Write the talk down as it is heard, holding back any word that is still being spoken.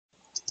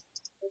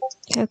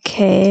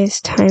Okay, it's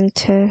time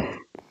to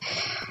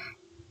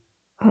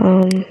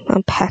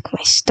unpack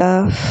my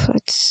stuff.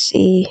 Let's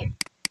see.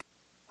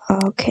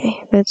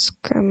 Okay, let's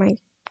grab my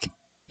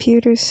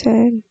computer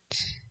set.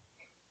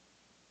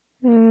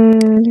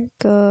 And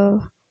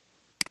go.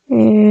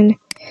 And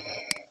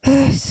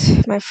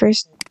it's my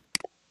first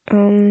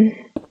time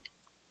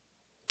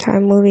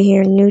moving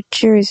here in New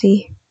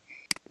Jersey.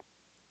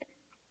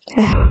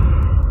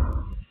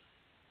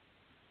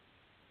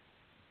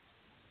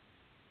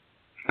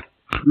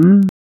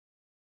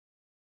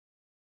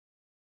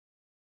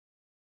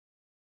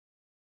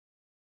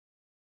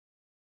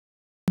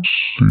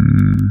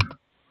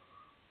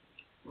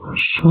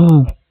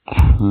 Some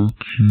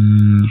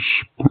cookies,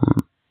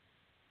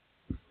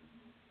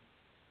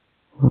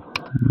 but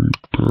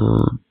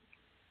that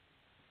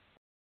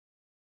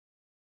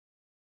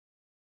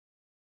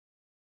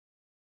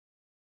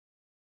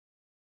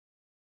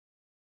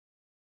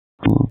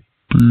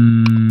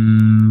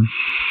these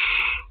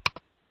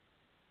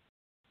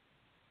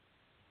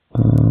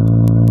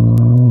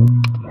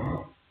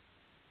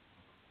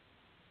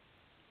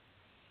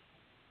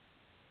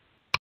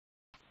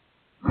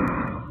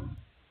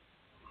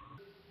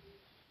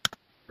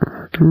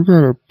I do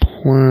got a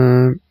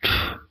plant.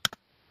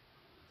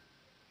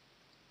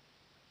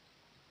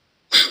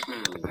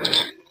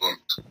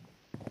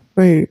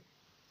 Wait,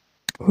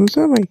 who's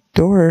at my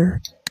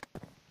door?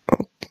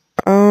 Ouch,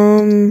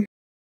 that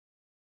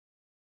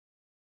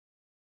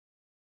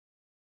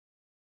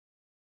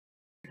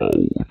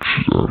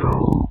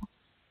hurt.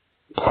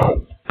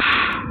 Ouch.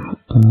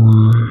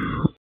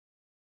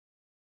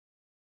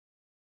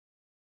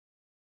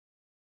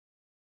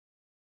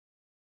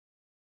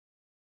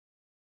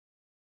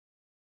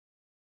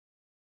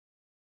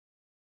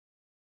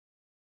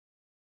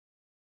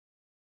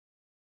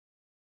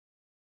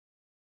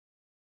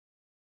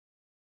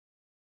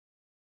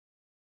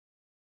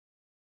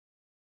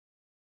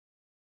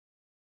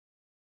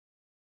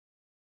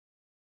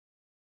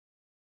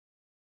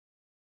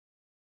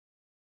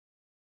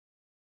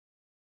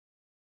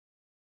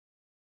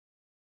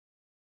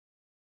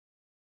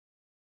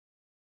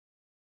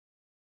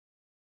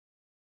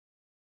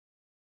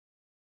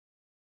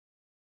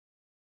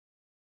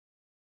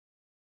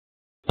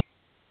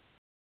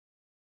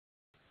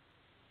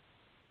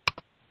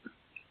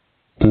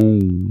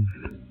 Oh,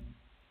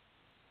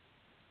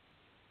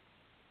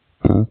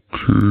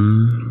 okay.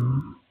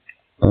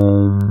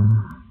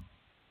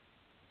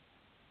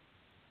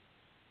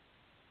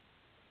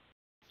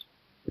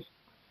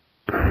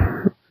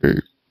 I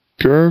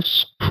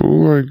guess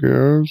cool, I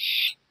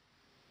guess.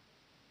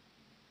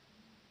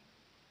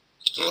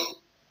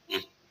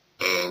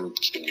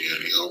 Can you hear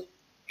me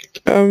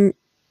home?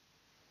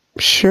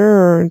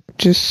 Sure,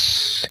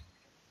 just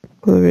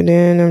living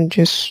in, I'm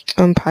just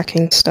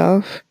unpacking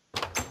stuff.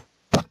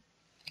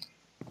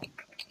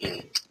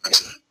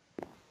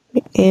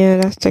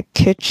 And that's the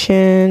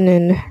kitchen,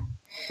 and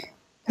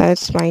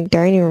that's my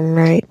dining room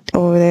right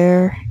over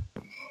there.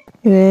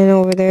 And then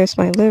over there is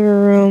my living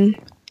room.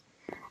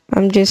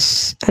 I'm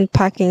just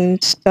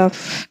unpacking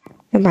stuff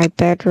in my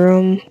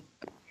bedroom.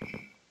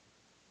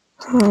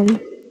 Oh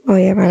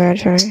yeah, my bad,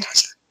 sorry.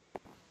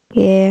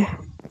 Yeah,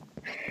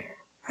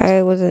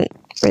 I wasn't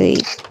really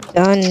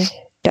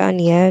done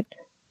yet.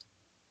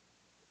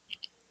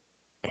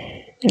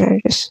 And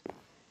I just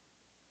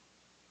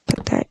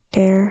put that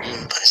there.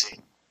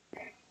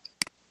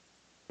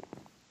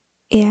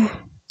 Yeah.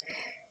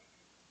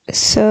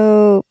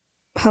 So,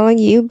 how long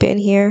you been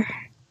here?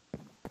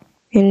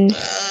 And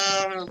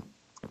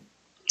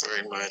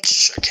very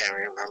much. I can't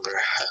remember.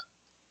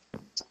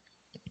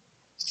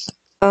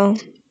 oh,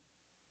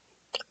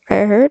 I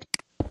heard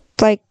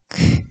like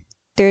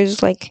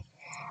there's like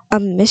a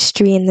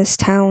mystery in this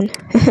town.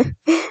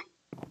 Yeah,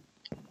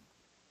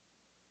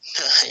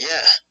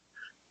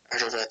 I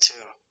heard of that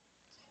too.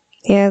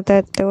 Yeah,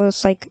 that there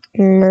was like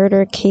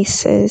murder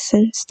cases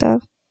and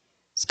stuff.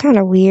 It's kind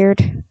of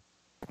weird.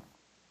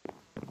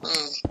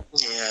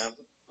 Yeah,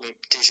 maybe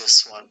they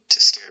just want to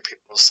scare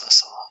people, so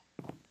that's all.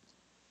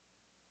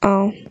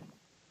 Oh,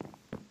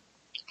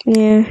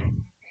 yeah.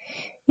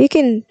 You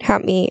can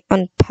help me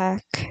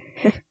unpack.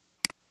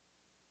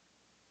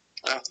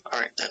 Oh,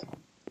 alright then.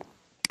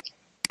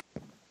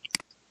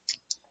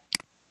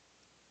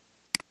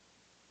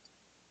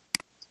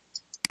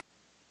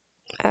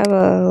 I have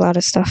a lot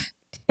of stuff.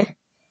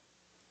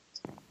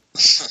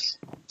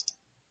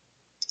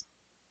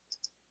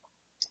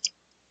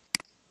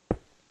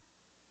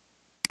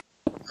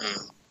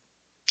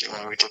 Do you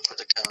want me to put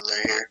the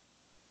calendar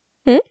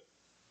here?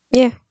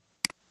 Yeah.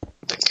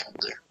 The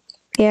calendar.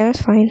 Yeah,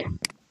 that's fine.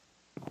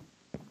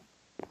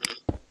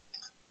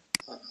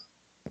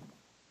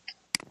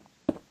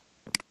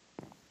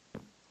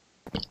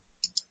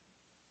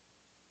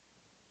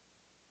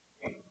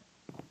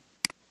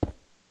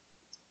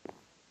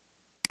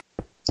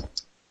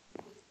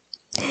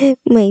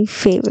 My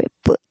favorite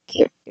book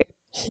character.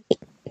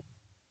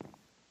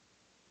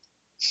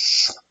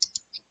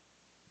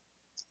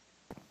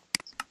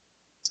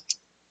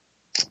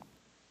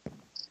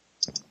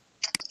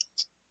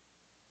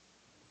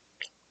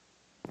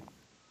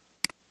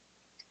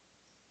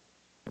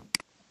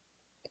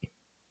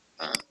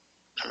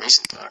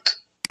 music book.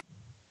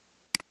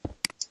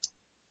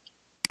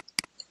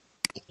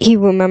 He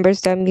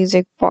remembers that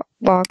music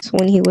box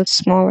when he was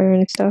smaller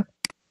and stuff.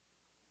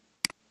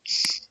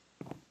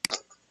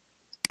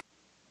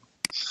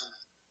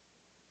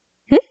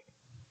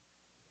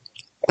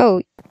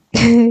 Oh,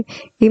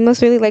 you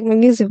must really like my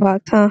music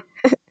box, huh?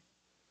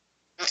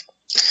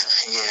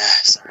 Yeah,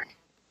 sorry.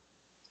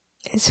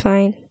 It's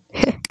fine.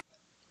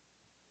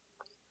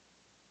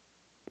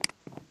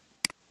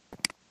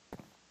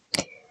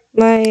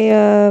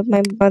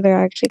 My mother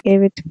actually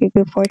gave it to me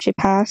before she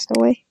passed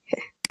away.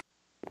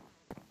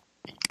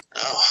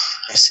 Oh,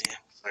 I see.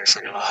 Sorry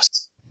for your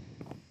loss.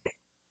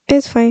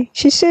 It's fine.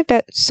 She said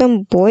that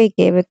some boy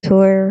gave it to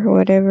her or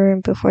whatever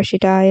before she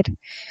died.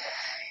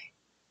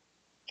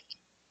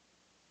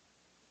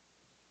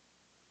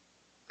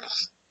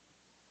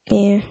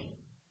 Yeah.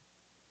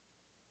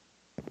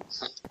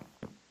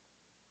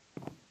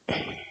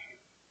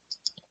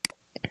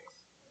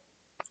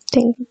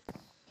 Think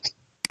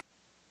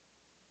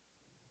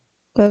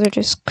those are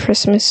just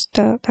Christmas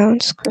stuff. That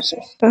one's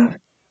Christmas stuff.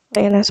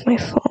 Oh, yeah, that's my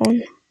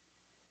phone.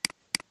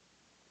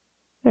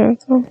 There we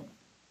go.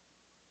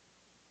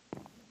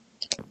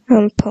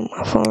 Put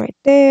my phone right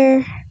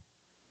there.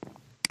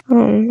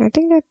 I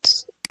think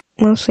that's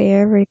mostly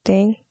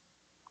everything.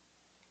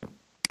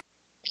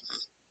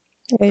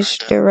 It's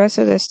the rest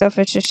of the stuff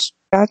is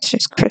that's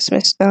just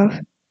Christmas stuff.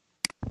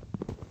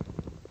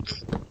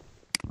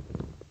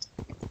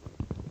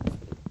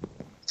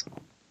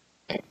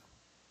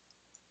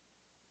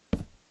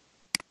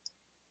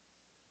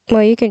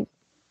 Well, you can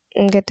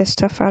get this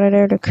stuff out of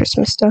there, the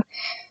Christmas stuff.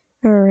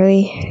 I don't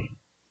really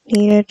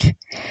need it.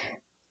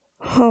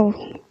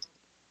 Oh,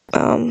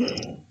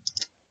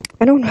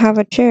 I don't have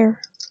a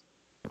chair.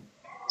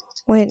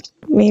 Wait,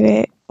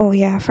 maybe. Oh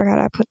yeah, I forgot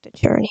I put the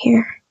chair in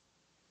here.